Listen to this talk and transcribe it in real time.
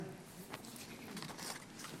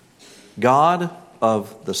God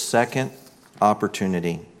of the second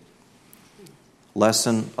opportunity.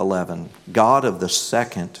 Lesson 11. God of the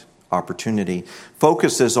second opportunity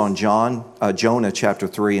focuses on Jonah chapter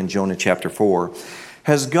 3 and Jonah chapter 4.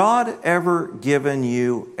 Has God ever given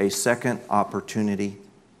you a second opportunity?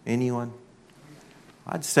 Anyone?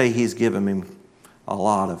 I'd say He's given me a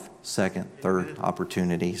lot of second, third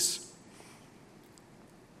opportunities.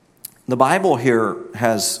 The Bible here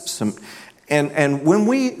has some, and when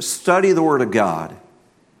we study the Word of God,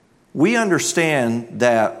 we understand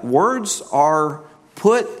that words are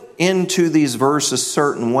put into these verses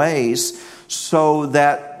certain ways so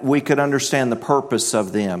that we could understand the purpose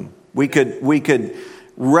of them. We could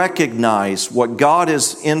recognize what God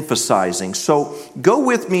is emphasizing. So go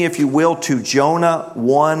with me, if you will, to Jonah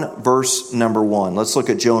 1, verse number 1. Let's look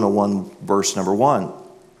at Jonah 1, verse number 1.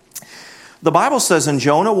 The Bible says in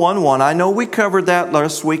Jonah 1:1, I know we covered that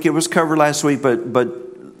last week. It was covered last week, but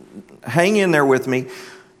hang in there with me.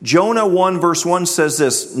 Jonah 1 verse 1 says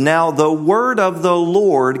this, Now the word of the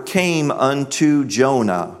Lord came unto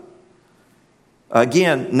Jonah.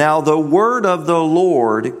 Again, now the word of the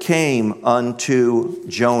Lord came unto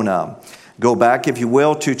Jonah. Go back, if you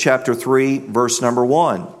will, to chapter 3, verse number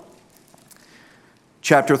 1.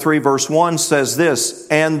 Chapter 3, verse 1 says this,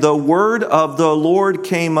 And the word of the Lord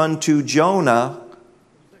came unto Jonah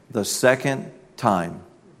the second time.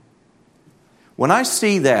 When I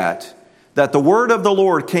see that the word of the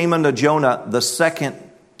Lord came unto Jonah the second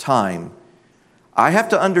time, I have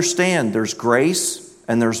to understand there's grace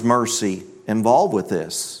and there's mercy involved with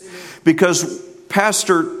this. Because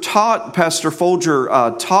Pastor Folger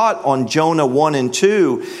taught on Jonah 1 and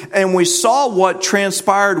 2, and we saw what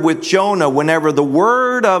transpired with Jonah whenever the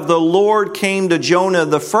word of the Lord came to Jonah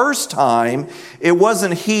the first time. It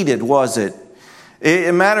wasn't heeded, was it? As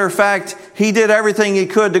a matter of fact, he did everything he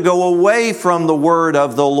could to go away from the word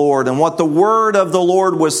of the Lord and what the word of the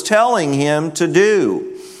Lord was telling him to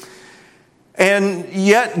do. And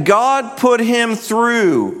yet God put him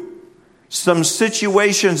through some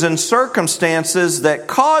situations and circumstances that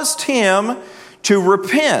caused him to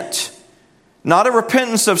repent. Not a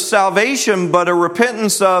repentance of salvation, but a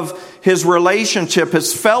repentance of his relationship,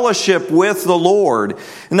 his fellowship with the Lord.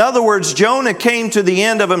 In other words, Jonah came to the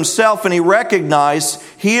end of himself and he recognized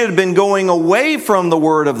he had been going away from the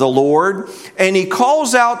word of the Lord, and he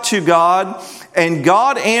calls out to God, and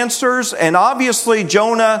God answers. And obviously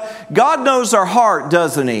Jonah, God knows our heart,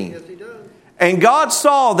 doesn't He? And God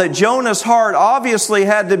saw that Jonah's heart obviously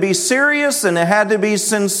had to be serious and it had to be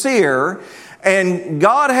sincere. And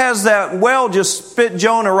God has that well just spit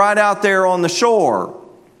Jonah right out there on the shore.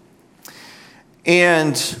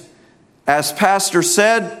 And as Pastor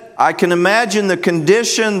said, I can imagine the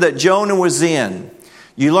condition that Jonah was in.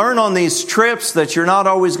 You learn on these trips that you're not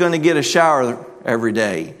always going to get a shower every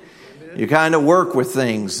day. You kind of work with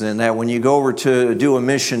things, and that when you go over to do a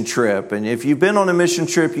mission trip, and if you've been on a mission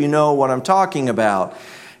trip, you know what I'm talking about.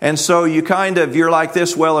 And so you're like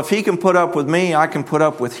this, well, if he can put up with me, I can put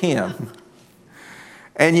up with him.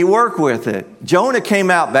 And you work with it. Jonah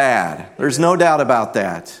came out bad. There's no doubt about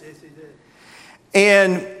that. Yes, he did.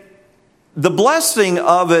 And the blessing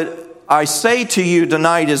of it, I say to you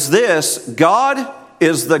tonight, is this: God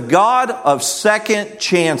is the God of second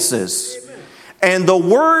chances. And the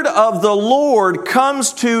word of the Lord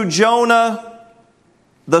comes to Jonah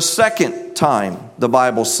the second time, the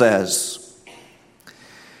Bible says.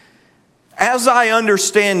 As I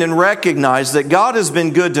understand and recognize that God has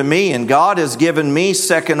been good to me and God has given me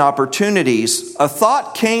second opportunities, a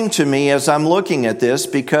thought came to me as I'm looking at this,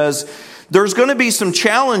 because there's going to be some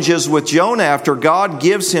challenges with Jonah after God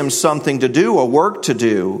gives him something to do, a work to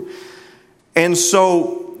do. And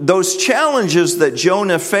so those challenges that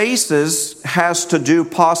Jonah faces has to do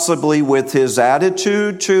possibly with his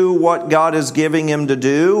attitude to what God is giving him to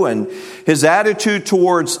do, and his attitude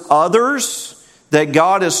towards others that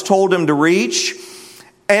God has told him to reach.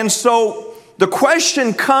 And so the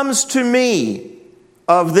question comes to me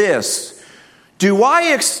of this: do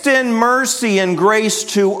I extend mercy and grace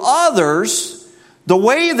to others the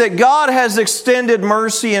way that God has extended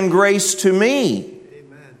mercy and grace to me?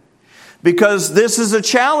 Because this is a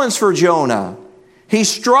challenge for Jonah. He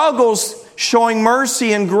struggles showing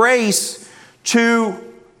mercy and grace to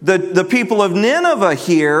the people of Nineveh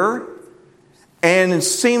here, and it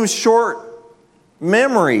seems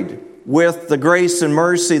short-memoried with the grace and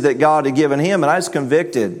mercy that God had given him. And I was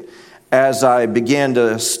convicted as I began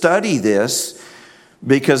to study this,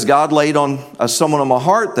 because God laid on someone on my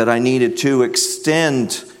heart that I needed to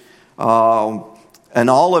extend an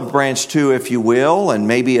olive branch to, if you will, and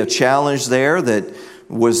maybe a challenge there that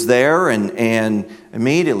was there. And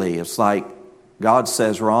immediately it's like God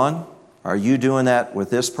says, Ron, Are you doing that with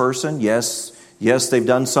this person? Yes, they've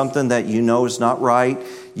done something that you know is not right.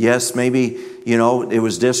 Yes, maybe, it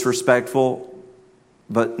was disrespectful.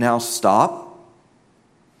 But now stop.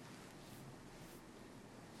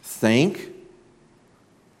 Think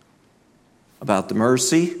about the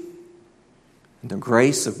mercy and the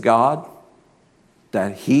grace of God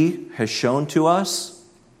that He has shown to us.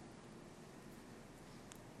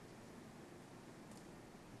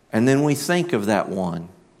 And then we think of that one.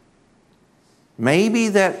 Maybe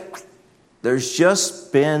that there's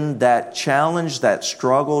just been that challenge, that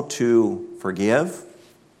struggle to forgive.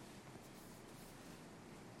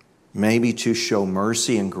 Maybe to show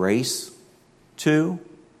mercy and grace to.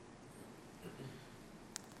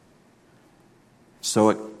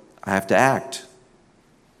 So I have to act.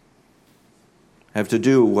 I have to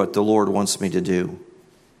do what the Lord wants me to do.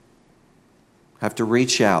 I have to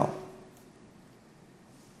reach out.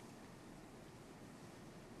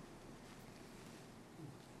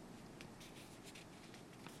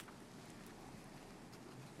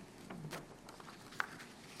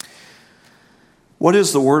 What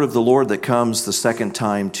is the word of the Lord that comes the second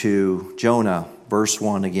time to Jonah? Verse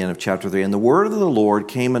 1 again of chapter 3. And the word of the Lord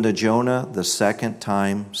came unto Jonah the second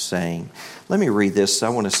time, saying. Let me read this. I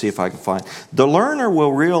want to see if I can find. The learner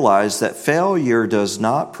will realize that failure does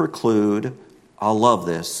not preclude. I love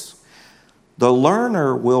this. The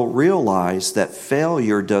learner will realize that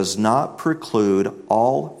failure does not preclude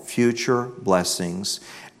all future blessings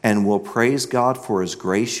and will praise God for His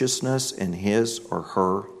graciousness in his or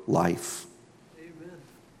her life.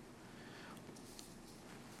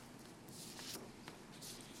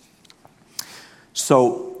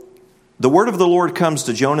 So, the word of the Lord comes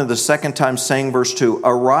to Jonah the second time, saying, verse 2,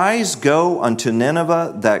 Arise, go unto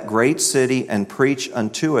Nineveh, that great city, and preach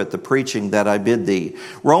unto it the preaching that I bid thee.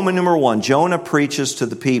 Roman numeral 1, Jonah preaches to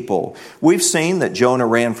the people. We've seen that Jonah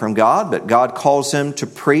ran from God, but God calls him to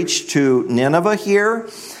preach to Nineveh here.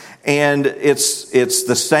 And it's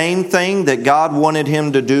the same thing that God wanted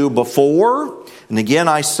him to do before. And again,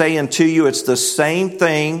 I say unto you, it's the same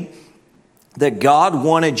thing that God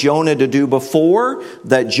wanted Jonah to do before,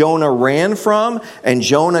 that Jonah ran from, and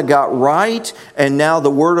Jonah got right. And now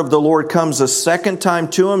the word of the Lord comes a second time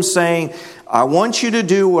to him saying, I want you to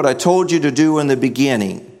do what I told you to do in the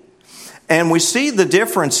beginning. And we see the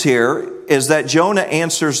difference here is that Jonah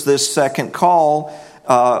answers this second call,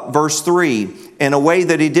 verse 3, in a way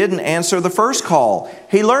that he didn't answer the first call.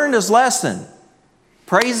 He learned his lesson.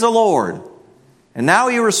 Praise the Lord. And now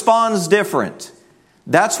he responds different.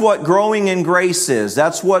 That's what growing in grace is.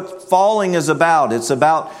 That's what falling is about. It's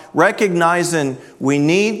about recognizing we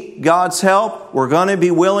need God's help. We're going to be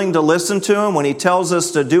willing to listen to Him when He tells us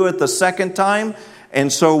to do it the second time.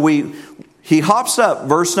 And so he hops up,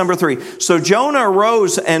 verse number 3. So Jonah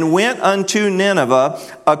arose and went unto Nineveh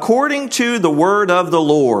according to the word of the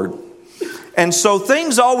Lord. And so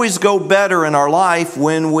things always go better in our life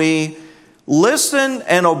when we listen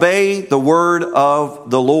and obey the word of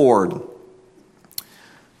the Lord.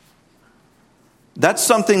 That's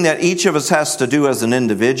something that each of us has to do as an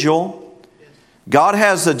individual. God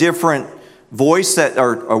has a different voice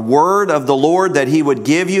or a word of the Lord that He would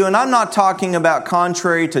give you. And I'm not talking about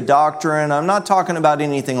contrary to doctrine. I'm not talking about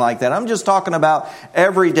anything like that. I'm just talking about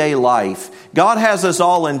everyday life. God has us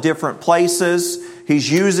all in different places.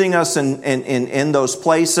 He's using us in those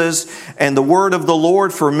places. And the word of the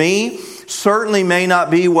Lord for me certainly may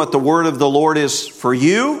not be what the word of the Lord is for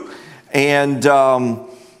you. And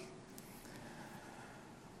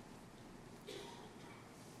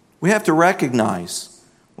we have to recognize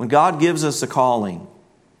when God gives us a calling,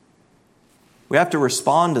 we have to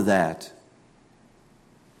respond to that.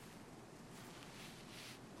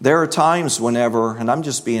 There are times whenever, and I'm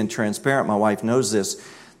just being transparent, my wife knows this,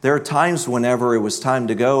 there are times whenever it was time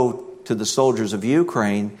to go to the soldiers of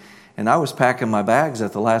Ukraine, and I was packing my bags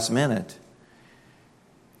at the last minute.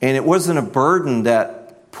 And it wasn't a burden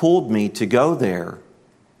that pulled me to go there.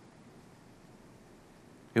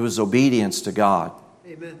 It was obedience to God.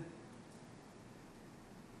 Amen.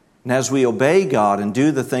 And as we obey God and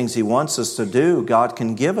do the things He wants us to do, God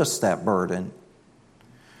can give us that burden.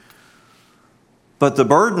 But the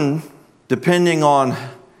burden, depending on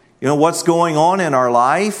what's going on in our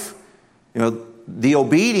life, the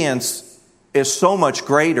obedience is so much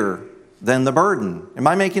greater than the burden. Am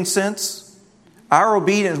I making sense? Our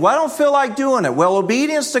obedience, well, I don't feel like doing it. Well,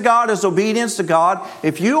 obedience to God is obedience to God.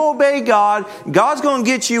 If you obey God, God's going to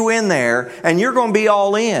get you in there and you're going to be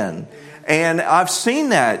all in. And I've seen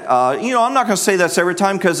that. I'm not going to say that's every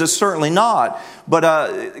time because it's certainly not.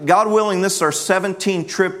 But God willing, this is our 17th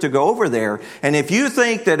trip to go over there. And if you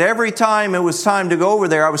think that every time it was time to go over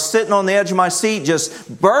there, I was sitting on the edge of my seat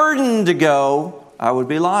just burdened to go, I would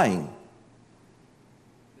be lying.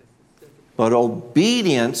 But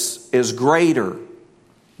obedience is greater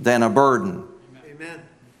than a burden. Amen.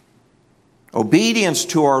 Obedience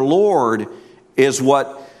to our Lord is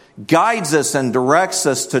what guides us and directs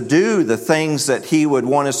us to do the things that He would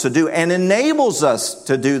want us to do and enables us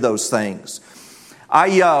to do those things. I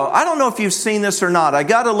don't know if you've seen this or not. I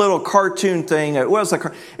got a little cartoon thing.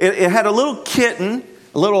 It had a little kitten,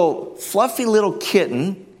 a little fluffy little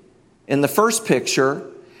kitten in the first picture.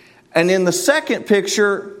 And in the second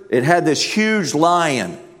picture, it had this huge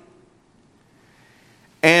lion.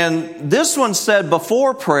 And this one said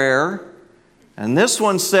before prayer, and this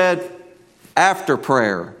one said after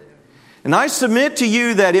prayer. And I submit to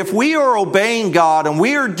you that if we are obeying God and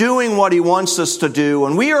we are doing what He wants us to do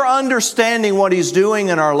and we are understanding what He's doing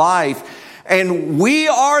in our life, and we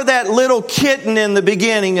are that little kitten in the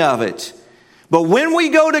beginning of it, but when we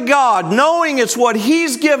go to God, knowing it's what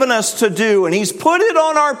He's given us to do and He's put it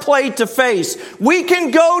on our plate to face, we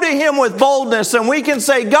can go to Him with boldness and we can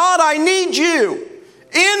say, God, I need You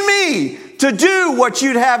in me to do what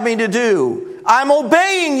You'd have me to do. I'm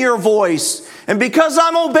obeying Your voice. And because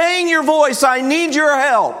I'm obeying Your voice, I need Your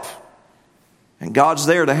help. And God's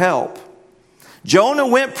there to help. Jonah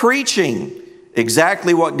went preaching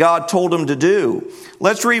exactly what God told him to do.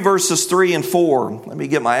 Let's read verses 3 and 4. Let me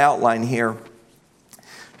get my outline here.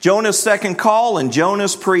 Jonah's second call and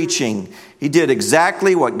Jonah's preaching. He did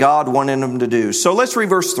exactly what God wanted him to do. So let's read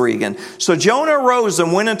verse 3 again. So Jonah arose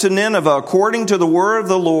and went into Nineveh according to the word of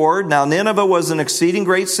the Lord. Now Nineveh was an exceeding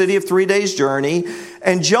great city of 3 days' journey.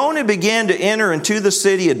 And Jonah began to enter into the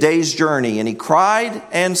city a day's journey. And he cried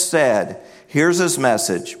and said, here's his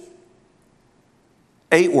message.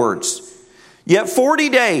 8 words. Yet 40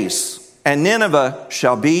 days and Nineveh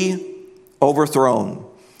shall be overthrown.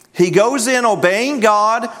 He goes in obeying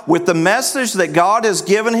God with the message that God has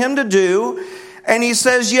given him to do. And he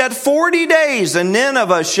says, yet 40 days and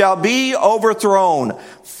Nineveh shall be overthrown.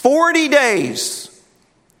 40 days.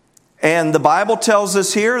 And the Bible tells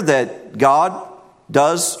us here that God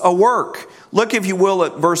does a work. Look, if you will,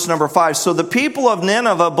 at verse number 5. So the people of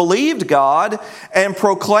Nineveh believed God and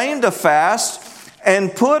proclaimed a fast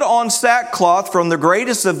and put on sackcloth from the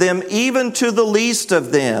greatest of them even to the least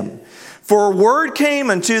of them. For word came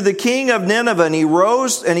unto the king of Nineveh, and he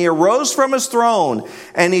arose from his throne,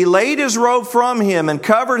 and he laid his robe from him, and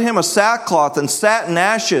covered him with sackcloth, and sat in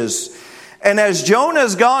ashes. And as Jonah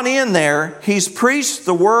has gone in there, he's preached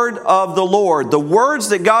the word of the Lord, the words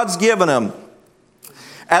that God's given him.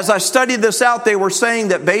 As I studied this out, they were saying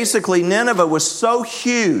that basically Nineveh was so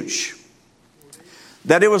huge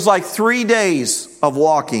that it was like 3 days of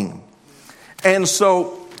walking. And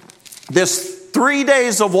so this 3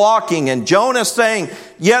 days of walking, and Jonah saying,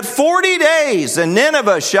 yet 40 days and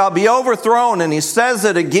Nineveh shall be overthrown. And he says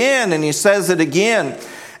it again and he says it again.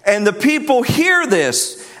 And the people hear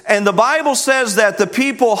this. And the Bible says that the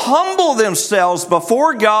people humble themselves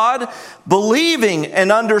before God, believing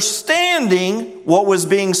and understanding what was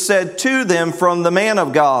being said to them from the man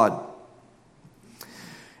of God.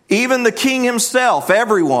 Even the king himself,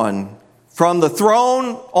 everyone, from the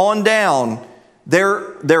throne on down,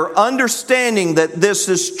 they're understanding that this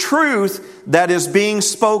is truth that is being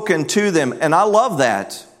spoken to them. And I love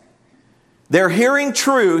that. They're hearing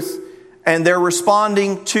truth and they're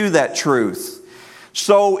responding to that truth.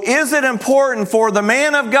 So is it important for the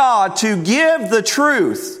man of God to give the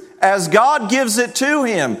truth as God gives it to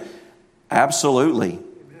him? Absolutely.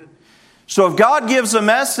 Amen. So if God gives a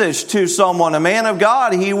message to someone, a man of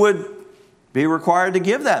God, he would be required to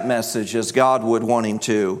give that message as God would want him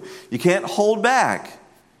to. You can't hold back.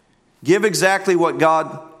 Give exactly what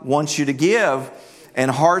God wants you to give.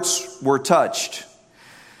 And hearts were touched.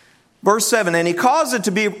 Verse 7, and he caused it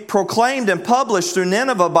to be proclaimed and published through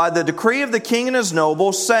Nineveh by the decree of the king and his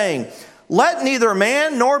nobles, saying, let neither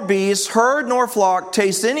man nor beast, herd nor flock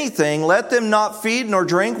taste anything. Let them not feed nor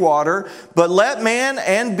drink water, but let man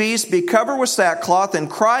and beast be covered with sackcloth and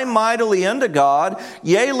cry mightily unto God.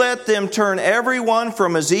 Yea, let them turn every one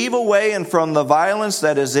from his evil way and from the violence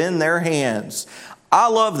that is in their hands. I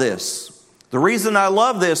love this. The reason I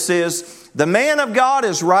love this is the man of God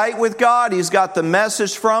is right with God. He's got the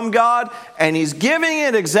message from God, and he's giving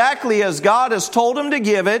it exactly as God has told him to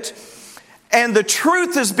give it. And the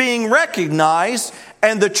truth is being recognized,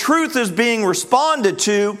 and the truth is being responded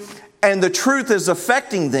to, and the truth is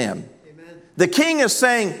affecting them. Amen. The king is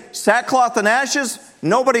saying, sackcloth and ashes,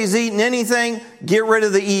 nobody's eating anything, get rid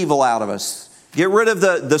of the evil out of us. Get rid of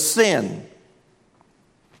the sin.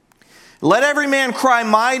 Let every man cry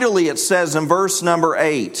mightily, it says in verse number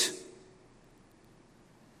 8.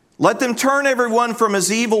 Let them turn everyone from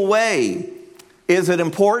his evil way. Is it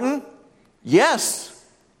important? Yes.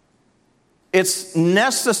 It's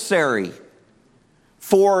necessary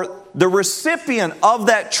for the recipient of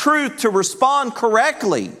that truth to respond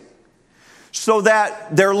correctly so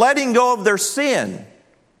that they're letting go of their sin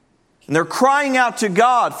and they're crying out to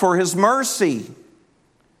God for His mercy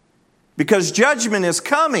because judgment is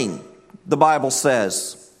coming, the Bible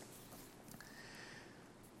says.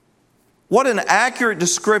 What an accurate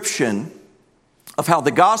description of how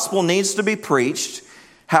the gospel needs to be preached,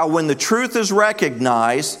 how when the truth is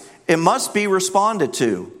recognized, it must be responded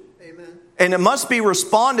to. Amen. And it must be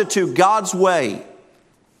responded to God's way.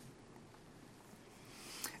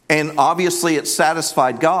 And obviously it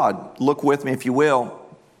satisfied God. Look with me if you will.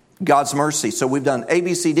 God's mercy. So we've done A,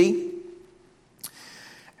 B, C, D.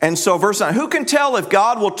 And so verse 9, who can tell if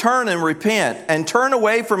God will turn and repent and turn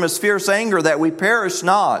away from His fierce anger that we perish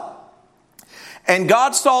not? And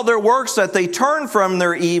God saw their works that they turned from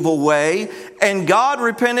their evil way, and God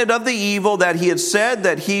repented of the evil that He had said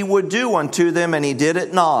that He would do unto them, and He did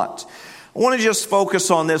it not. I want to just focus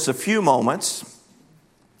on this a few moments.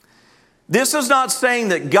 This is not saying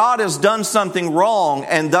that God has done something wrong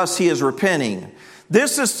and thus He is repenting.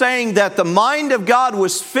 This is saying that the mind of God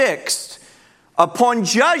was fixed upon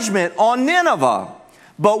judgment on Nineveh.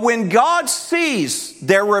 But when God sees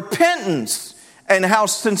their repentance and how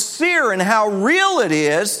sincere and how real it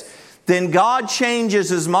is, then God changes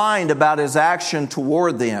His mind about His action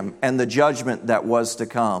toward them and the judgment that was to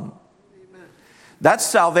come. Amen. That's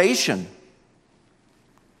salvation.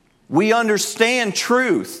 We understand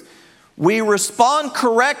truth. We respond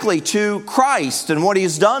correctly to Christ and what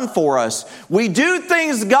He's done for us. We do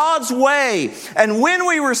things God's way. And when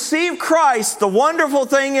we receive Christ, the wonderful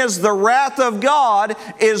thing is the wrath of God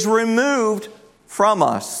is removed from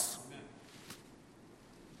us.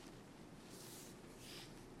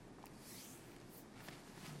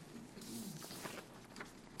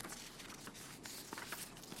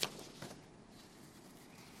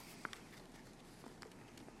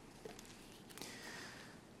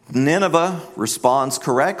 Nineveh responds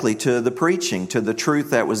correctly to the preaching, to the truth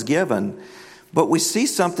that was given. But we see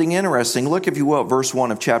something interesting. Look, if you will, at verse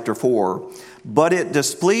 1 of chapter 4. But it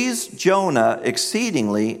displeased Jonah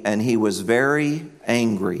exceedingly, and he was very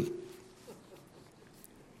angry.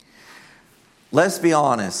 Let's be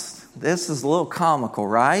honest. This is a little comical,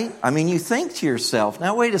 right? I mean, you think to yourself,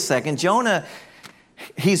 now wait a second, Jonah,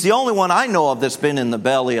 he's the only one I know of that's been in the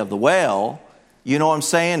belly of the whale. You know what I'm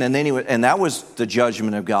saying? And then and that was the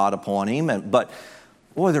judgment of God upon him. But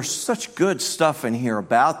boy, there's such good stuff in here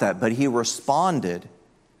about that. But he responded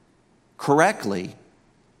correctly,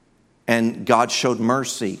 and God showed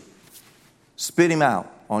mercy, spit him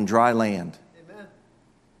out on dry land. Amen.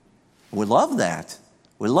 We love that.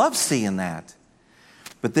 We love seeing that.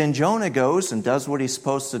 But then Jonah goes and does what he's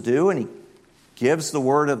supposed to do, and he gives the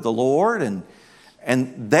word of the Lord, and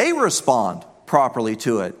they respond properly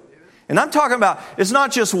to it. And I'm talking about, it's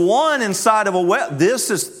not just one inside of a well.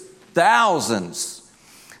 This is thousands.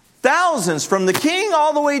 Thousands from the king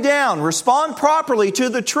all the way down respond properly to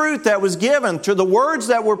the truth that was given, to the words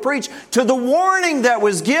that were preached, to the warning that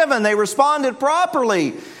was given. They responded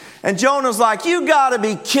properly. And Jonah's like, you got to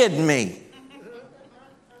be kidding me.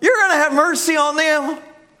 You're going to have mercy on them?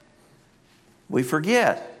 We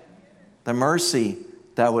forget the mercy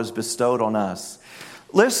that was bestowed on us.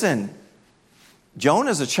 Listen,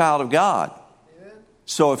 Jonah's a child of God.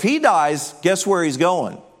 So if he dies, guess where he's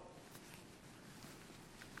going?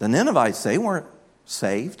 The Ninevites, they weren't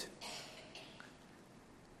saved.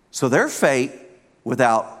 So their fate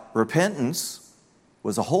without repentance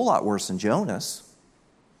was a whole lot worse than Jonah's.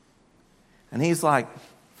 And he's like,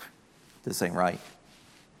 this ain't right.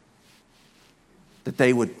 That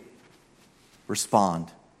they would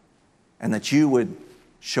respond and that you would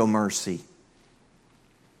show mercy.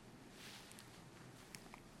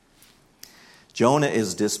 Jonah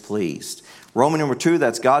is displeased. Roman number 2,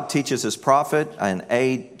 that's God teaches His prophet. And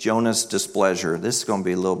A, Jonah's displeasure. This is going to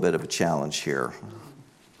be a little bit of a challenge here.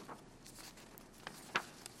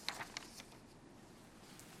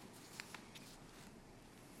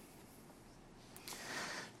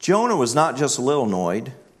 Jonah was not just a little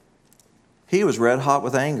annoyed. He was red hot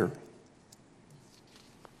with anger.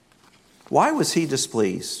 Why was he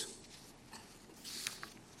displeased?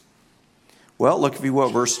 Well, look if you will,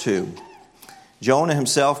 verse 2. Jonah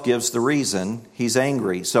himself gives the reason he's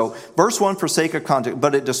angry. So, verse 1, for sake of context,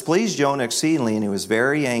 but it displeased Jonah exceedingly, and he was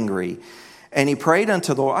very angry. And he prayed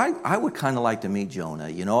unto the Lord. I would kind of like to meet Jonah.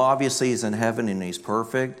 You know, obviously he's in heaven and he's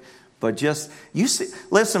perfect. But just, you see,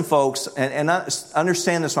 listen, folks, and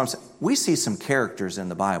understand this what I'm saying. We see some characters in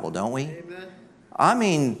the Bible, don't we? Amen. I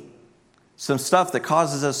mean, some stuff that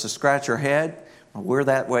causes us to scratch our head. We're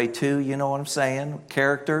that way too, you know what I'm saying?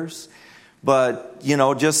 Characters. But, you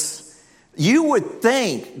know, just, you would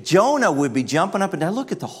think Jonah would be jumping up and down.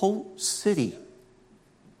 Look at the whole city.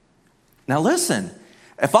 Now listen.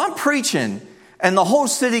 If I'm preaching and the whole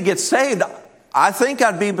city gets saved, I think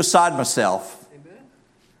I'd be beside myself. Amen.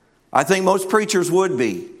 I think most preachers would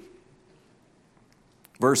be.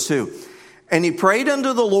 Verse 2. And he prayed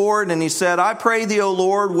unto the Lord, and he said, I pray thee, O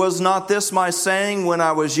Lord, was not this my saying when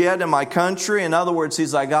I was yet in my country? In other words,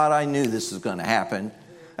 he's like, God, I knew this was going to happen.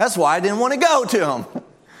 That's why I didn't want to go to him.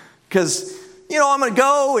 Because, you know, I'm going to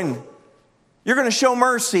go and you're going to show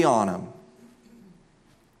mercy on him.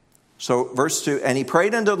 So verse 2, and he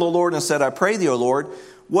prayed unto the Lord and said, I pray thee, O Lord,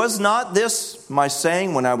 was not this my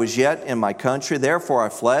saying when I was yet in my country? Therefore I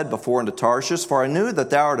fled before unto Tarshish, for I knew that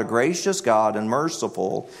thou art a gracious God and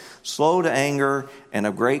merciful, slow to anger, and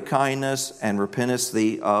of great kindness, and repentest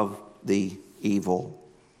thee of the evil.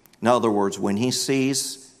 In other words, when he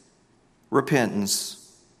sees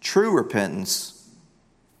repentance, true repentance,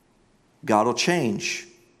 God will change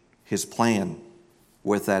his plan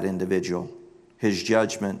with that individual, his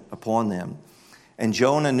judgment upon them. And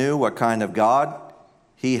Jonah knew what kind of God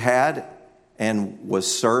he had and was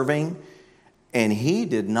serving, and he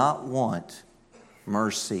did not want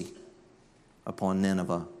mercy upon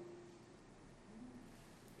Nineveh.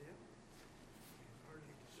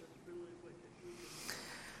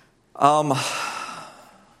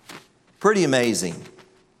 Pretty amazing,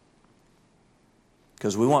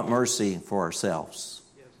 because we want mercy for ourselves.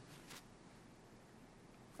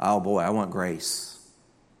 Oh boy, I want grace.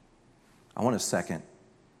 I want a second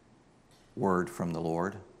word from the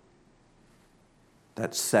Lord.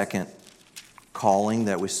 That second calling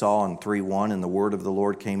that we saw in 3:1, and the word of the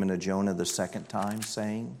Lord came into Jonah the second time,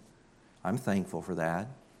 saying, I'm thankful for that.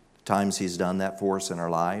 Times he's done that for us in our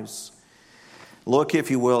lives. Look, if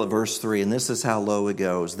you will, at verse 3, and this is how low it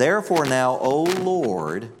goes. Therefore now, O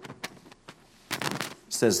Lord, it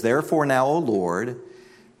says, therefore now, O Lord,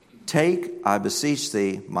 take, I beseech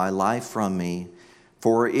thee, my life from me,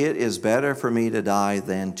 for it is better for me to die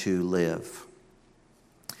than to live.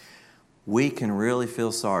 We can really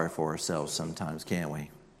feel sorry for ourselves sometimes, can't we?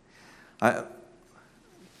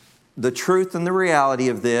 The truth and the reality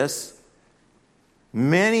of this,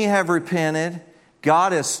 many have repented.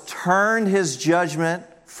 God has turned his judgment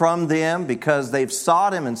from them because they've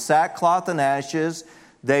sought him in sackcloth and ashes.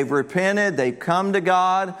 They've repented. They've come to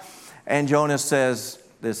God. And Jonah says,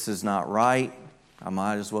 this is not right. I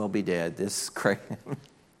might as well be dead. This is crazy.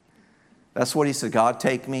 That's what he said. God,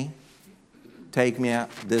 take me. Take me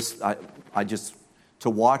out. To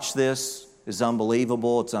watch this is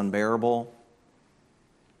unbelievable. It's unbearable.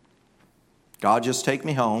 God, just take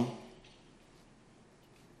me home.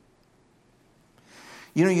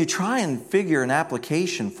 You know, you try and figure an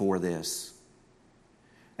application for this.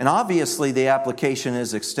 And obviously the application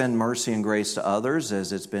is extend mercy and grace to others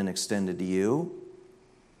as it's been extended to you.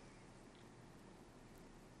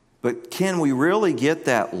 But can we really get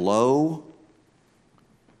that low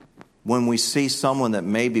when we see someone that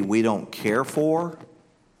maybe we don't care for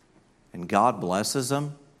and God blesses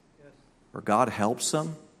them or God helps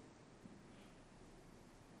them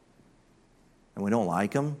and we don't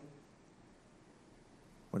like them?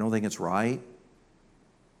 We don't think it's right.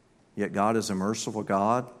 Yet God is a merciful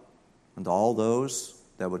God unto all those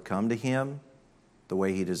that would come to him the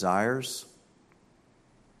way he desires.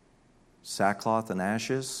 Sackcloth and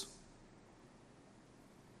ashes.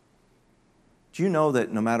 Do you know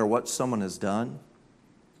that no matter what someone has done,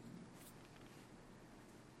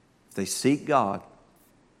 if they seek God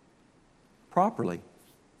properly,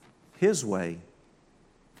 his way,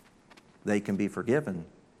 they can be forgiven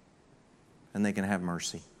and they can have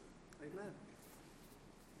mercy. Amen.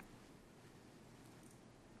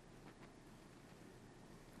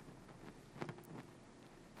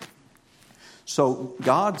 So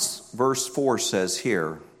God's verse 4 says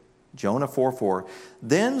here, Jonah 4:4,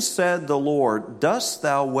 then said the Lord, dost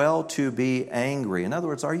thou well to be angry? In other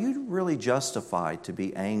words, are you really justified to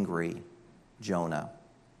be angry, Jonah?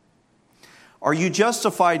 Are you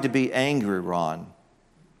justified to be angry, Ron?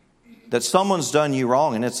 That someone's done you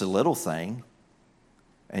wrong and it's a little thing,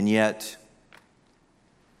 and yet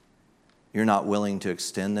you're not willing to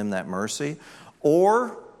extend them that mercy?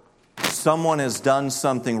 Or someone has done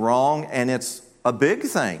something wrong and it's a big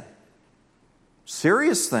thing,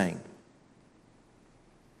 serious thing,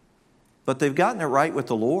 but they've gotten it right with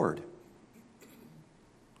the Lord.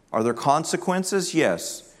 Are there consequences?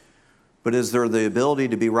 Yes. But is there the ability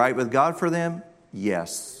to be right with God for them?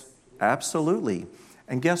 Yes, absolutely.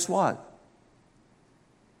 And guess what?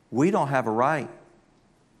 We don't have a right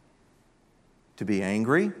to be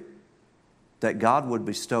angry that God would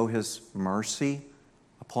bestow His mercy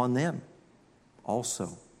upon them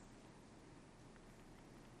also.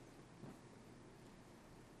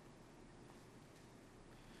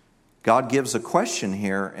 God gives a question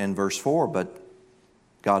here in verse 4, but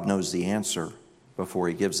God knows the answer before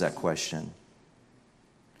He gives that question.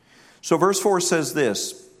 So verse 4 says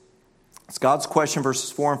this. It's God's question,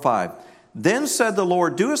 verses 4 and 5. Then said the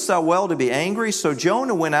Lord, doest thou well to be angry? So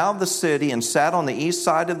Jonah went out of the city and sat on the east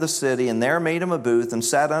side of the city, and there made him a booth and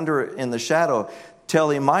sat under it in the shadow till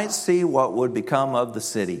he might see what would become of the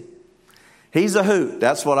city. He's a hoot.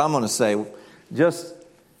 That's what I'm going to say. Just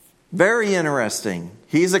very interesting.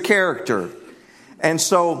 He's a character. And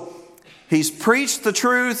so he's preached the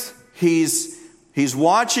truth. He's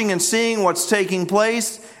watching and seeing what's taking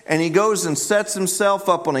place. And he goes and sets himself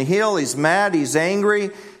up on a hill. He's mad. He's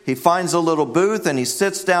angry. He finds a little booth and he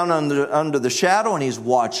sits down under the shadow and he's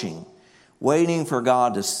watching, waiting for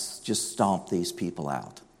God to just stomp these people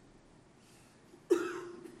out.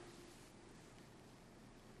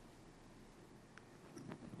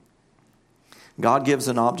 God gives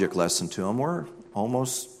an object lesson to him. We're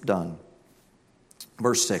almost done.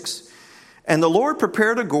 Verse 6. And the Lord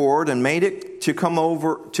prepared a gourd and made it to come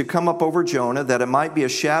up over Jonah, that it might be a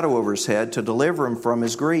shadow over his head, to deliver him from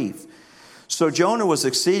his grief. So Jonah was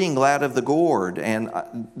exceeding glad of the gourd. And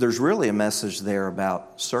there's really a message there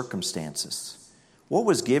about circumstances. What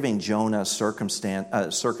was giving Jonah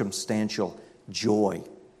circumstantial joy?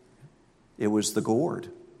 It was the gourd.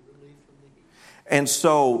 And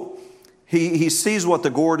so he sees what the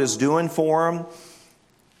gourd is doing for him.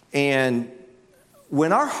 And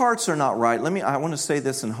when our hearts are not right, I want to say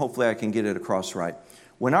this and hopefully I can get it across right.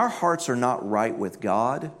 When our hearts are not right with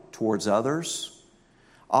God towards others,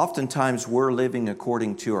 oftentimes we're living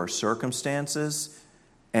according to our circumstances,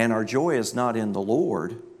 and our joy is not in the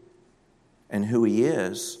Lord and who He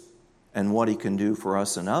is and what He can do for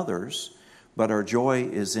us and others, but our joy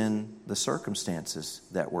is in the circumstances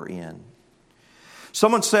that we're in.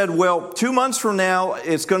 Someone said, well, 2 months from now,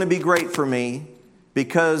 it's going to be great for me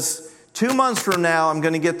because 2 months from now, I'm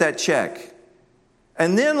going to get that check.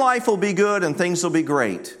 And then life will be good and things will be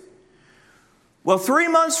great. Well, 3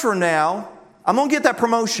 months from now, I'm going to get that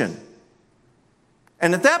promotion.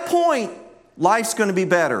 And at that point, life's going to be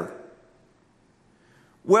better.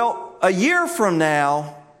 Well, a year from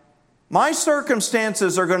now, my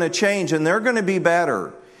circumstances are going to change and they're going to be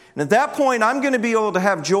better. And at that point, I'm going to be able to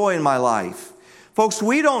have joy in my life. Folks,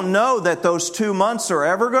 we don't know that those 2 months are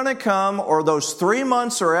ever going to come, or those 3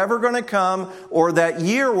 months are ever going to come, or that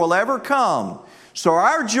year will ever come. So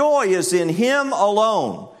our joy is in Him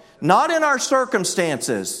alone, not in our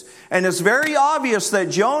circumstances. And it's very obvious that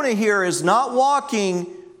Jonah here is not walking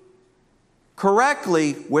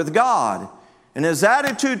correctly with God. And his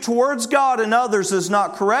attitude towards God and others is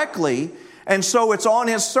not correctly. And so it's on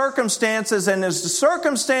his circumstances, and his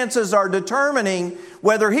circumstances are determining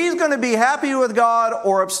whether he's going to be happy with God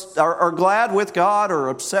or glad with God or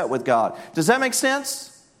upset with God. Does that make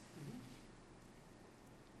sense?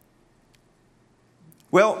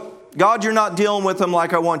 Well, God, you're not dealing with him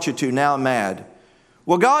like I want you to. Now I'm mad.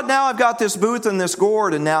 Well, God, now I've got this booth and this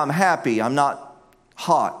gourd, and now I'm happy. I'm not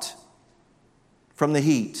hot from the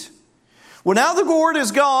heat. Well, now the gourd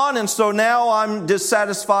is gone, and so now I'm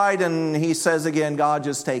dissatisfied, and he says again, God,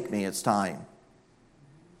 just take me. It's time.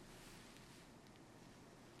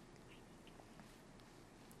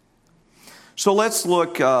 So let's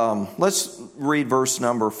read verse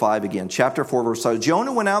number 5 again. Chapter 4, verse 5.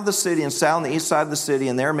 Jonah went out of the city and sat on the east side of the city,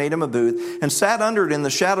 and there made him a booth, and sat under it in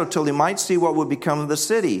the shadow till he might see what would become of the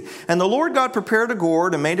city. And the Lord God prepared a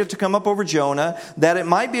gourd and made it to come up over Jonah, that it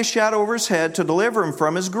might be a shadow over his head to deliver him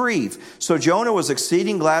from his grief. So Jonah was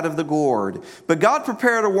exceeding glad of the gourd. But God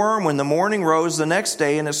prepared a worm when the morning rose the next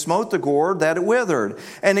day, and it smote the gourd that it withered.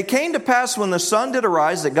 And it came to pass when the sun did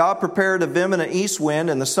arise that God prepared a vehement east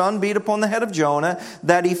wind, and the sun beat upon the head of Jonah,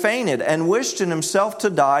 that he fainted and wished in himself to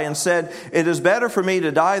die, and said, it is better for me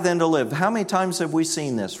to die than to live. How many times have we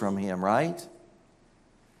seen this from him, right?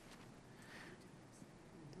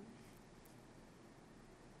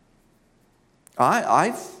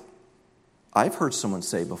 I've heard someone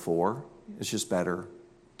say before, it's just better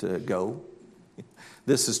to go.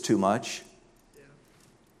 This is too much.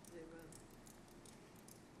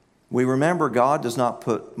 We remember God does not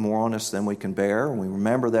put more on us than we can bear. We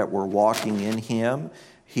remember that we're walking in Him.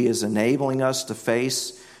 He is enabling us to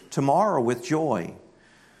face tomorrow with joy.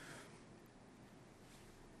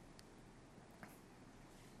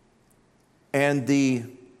 And the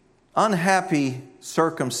unhappy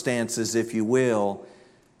circumstances, if you will,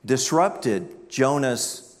 disrupted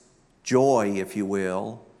Jonah's joy, if you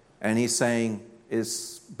will. And he's saying,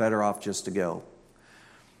 it's better off just to go.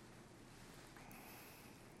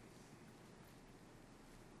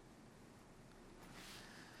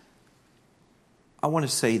 I want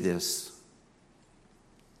to say this.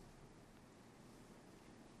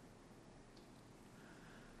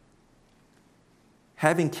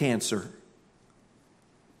 Having cancer,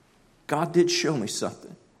 God did show me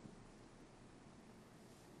something.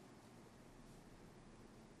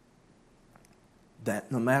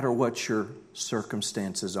 That no matter what your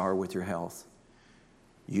circumstances are with your health,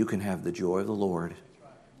 you can have the joy of the Lord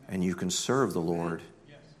and you can serve the Lord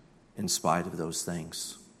in spite of those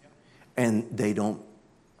things. And they don't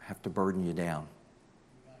have to burden you down.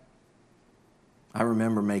 I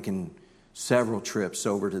remember making several trips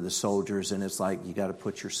over to the soldiers, and it's like you got to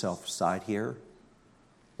put yourself aside here.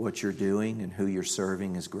 What you're doing and who you're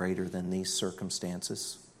serving is greater than these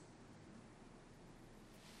circumstances.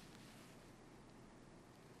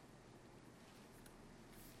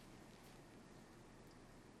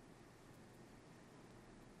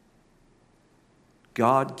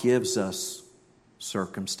 God gives us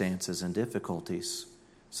circumstances and difficulties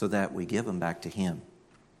so that we give them back to Him.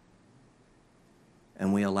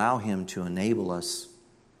 And we allow Him to enable us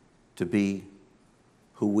to be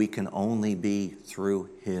who we can only be through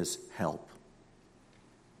His help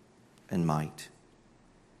and might.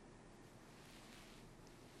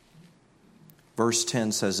 Verse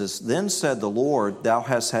 10 says this, Then said the Lord, Thou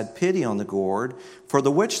hast had pity on the gourd, for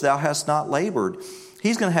the which thou hast not labored.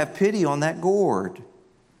 He's going to have pity on that gourd.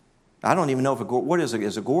 I don't even know if a gourd, what is it?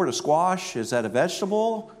 Is a gourd a squash? Is that a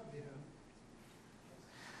vegetable?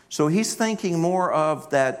 So he's thinking more of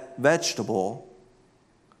that vegetable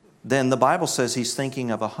than the Bible says he's thinking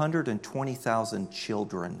of 120,000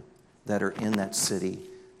 children that are in that city,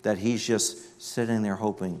 that he's just sitting there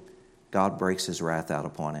hoping God breaks His wrath out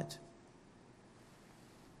upon it.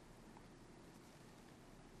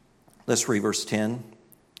 Let's read verse 10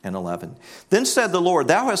 and 11. Then said the Lord,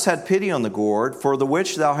 Thou hast had pity on the gourd, for the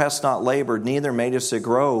which thou hast not labored, neither madest it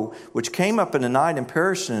grow, which came up in the night and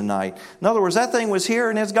perished in the night. In other words, that thing was here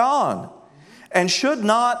and it's gone. And should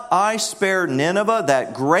not I spare Nineveh,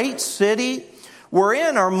 that great city,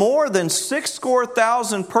 wherein are more than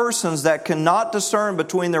 60,000 persons that cannot discern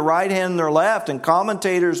between their right hand and their left? And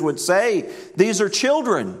commentators would say, these are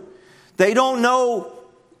children. They don't know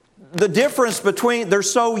the difference between, they're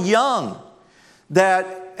so young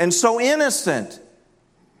and so innocent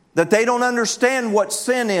that they don't understand what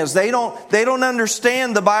sin is. They don't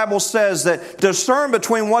understand, the Bible says, that discern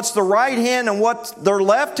between what's the right hand and what their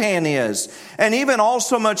left hand is. And even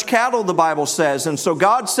also much cattle, the Bible says. And so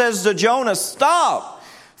God says to Jonah, stop,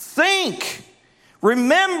 think,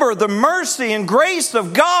 remember the mercy and grace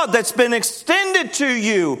of God that's been extended to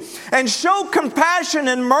you, and show compassion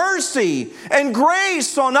and mercy and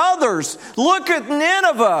grace on others. Look at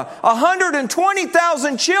Nineveh,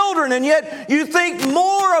 120,000 children, and yet you think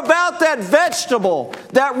more about that vegetable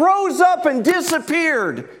that rose up and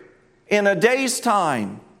disappeared in a day's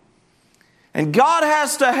time. And God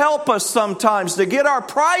has to help us sometimes to get our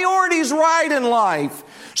priorities right in life,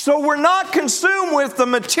 so we're not consumed with the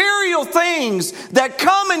material things that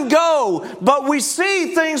come and go, but we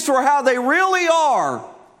see things for how they really are.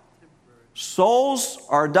 Souls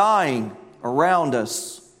are dying around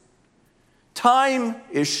us. Time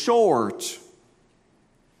is short.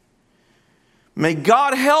 May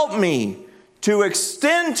God help me to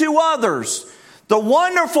extend to others the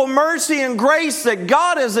wonderful mercy and grace that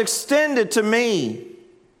God has extended to me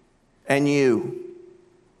and you.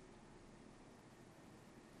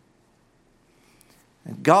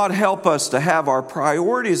 God help us to have our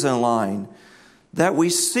priorities in line, that we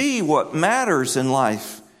see what matters in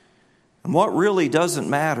life and what really doesn't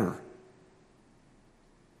matter.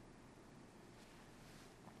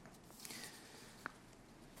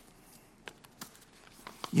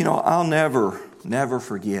 You know, I'll never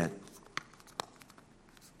forget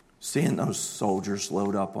seeing those soldiers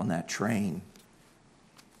load up on that train.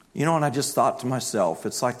 You know, and I just thought to myself,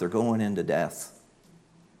 it's like they're going into death.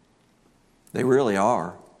 They really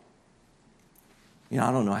are. You know,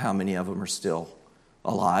 I don't know how many of them are still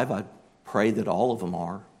alive. I pray that all of them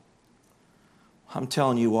are. I'm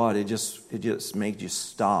telling you what, it just made you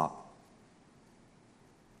stop.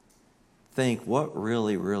 Think what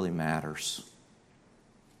really, really matters.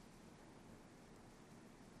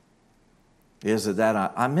 Is it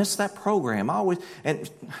that I missed that program? And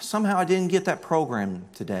somehow I didn't get that program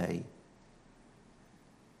today.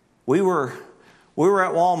 We were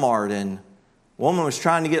at Walmart, and woman was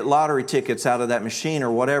trying to get lottery tickets out of that machine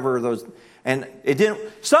or whatever those, and it didn't.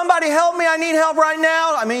 Somebody help me! I need help right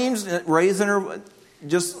now. I mean, raising her,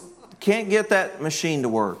 just can't get that machine to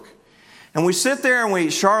work. And we sit there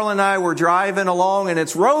and Charlotte and I were driving along, and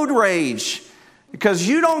it's road rage because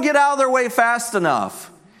you don't get out of their way fast enough.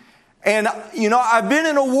 And, I've been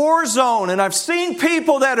in a war zone, and I've seen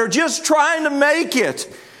people that are just trying to make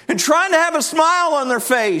it and trying to have a smile on their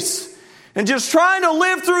face and just trying to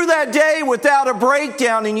live through that day without a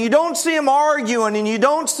breakdown. And you don't see them arguing, and you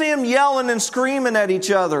don't see them yelling and screaming at each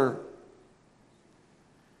other.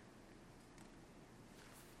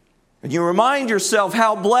 And you remind yourself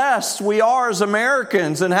how blessed we are as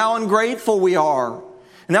Americans and how ungrateful we are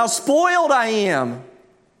and how spoiled I am.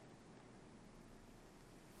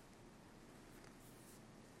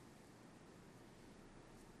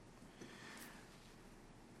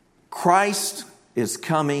 Christ is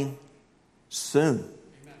coming soon.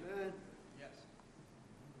 Amen. Yes.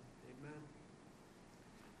 Amen.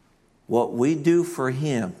 What we do for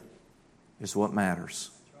Him is what matters.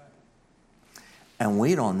 And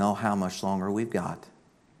we don't know how much longer we've got.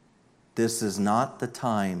 This is not the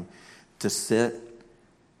time to sit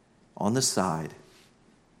on the side.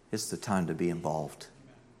 It's the time to be involved.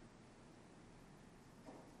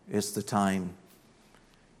 It's the time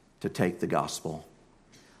to take the gospel.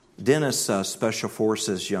 Dennis, Special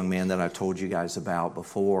Forces young man that I told you guys about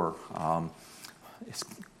before, it's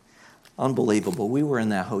unbelievable. We were in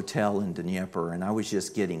that hotel in Dnieper, and I was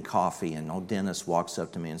just getting coffee, and old Dennis walks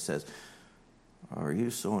up to me and says, "Are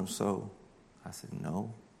you so-and-so?" I said,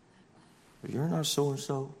 "No." "You're not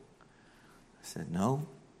so-and-so?" I said, "No."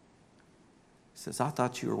 He says, "I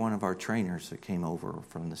thought you were one of our trainers that came over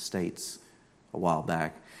from the States a while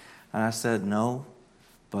back." And I said, "No,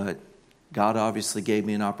 but God obviously gave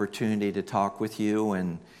me an opportunity to talk with you."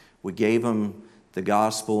 And we gave him the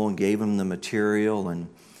gospel and gave him the material. And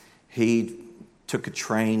he took a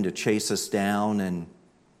train to chase us down. And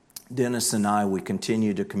Dennis and I, we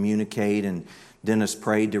continued to communicate. And Dennis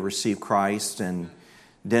prayed to receive Christ. And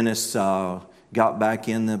Dennis got back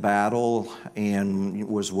in the battle and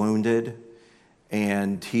was wounded.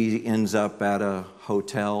 And he ends up at a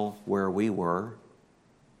hotel where we were.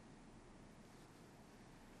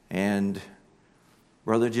 And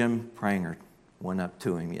Brother Jim Pranger went up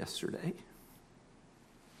to him yesterday.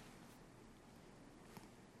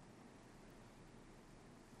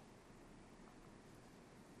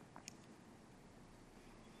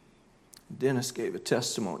 Dennis gave a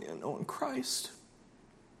testimony of knowing Christ.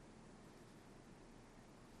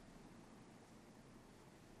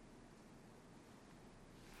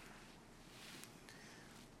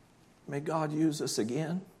 May God use us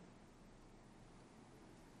again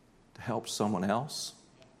to help someone else.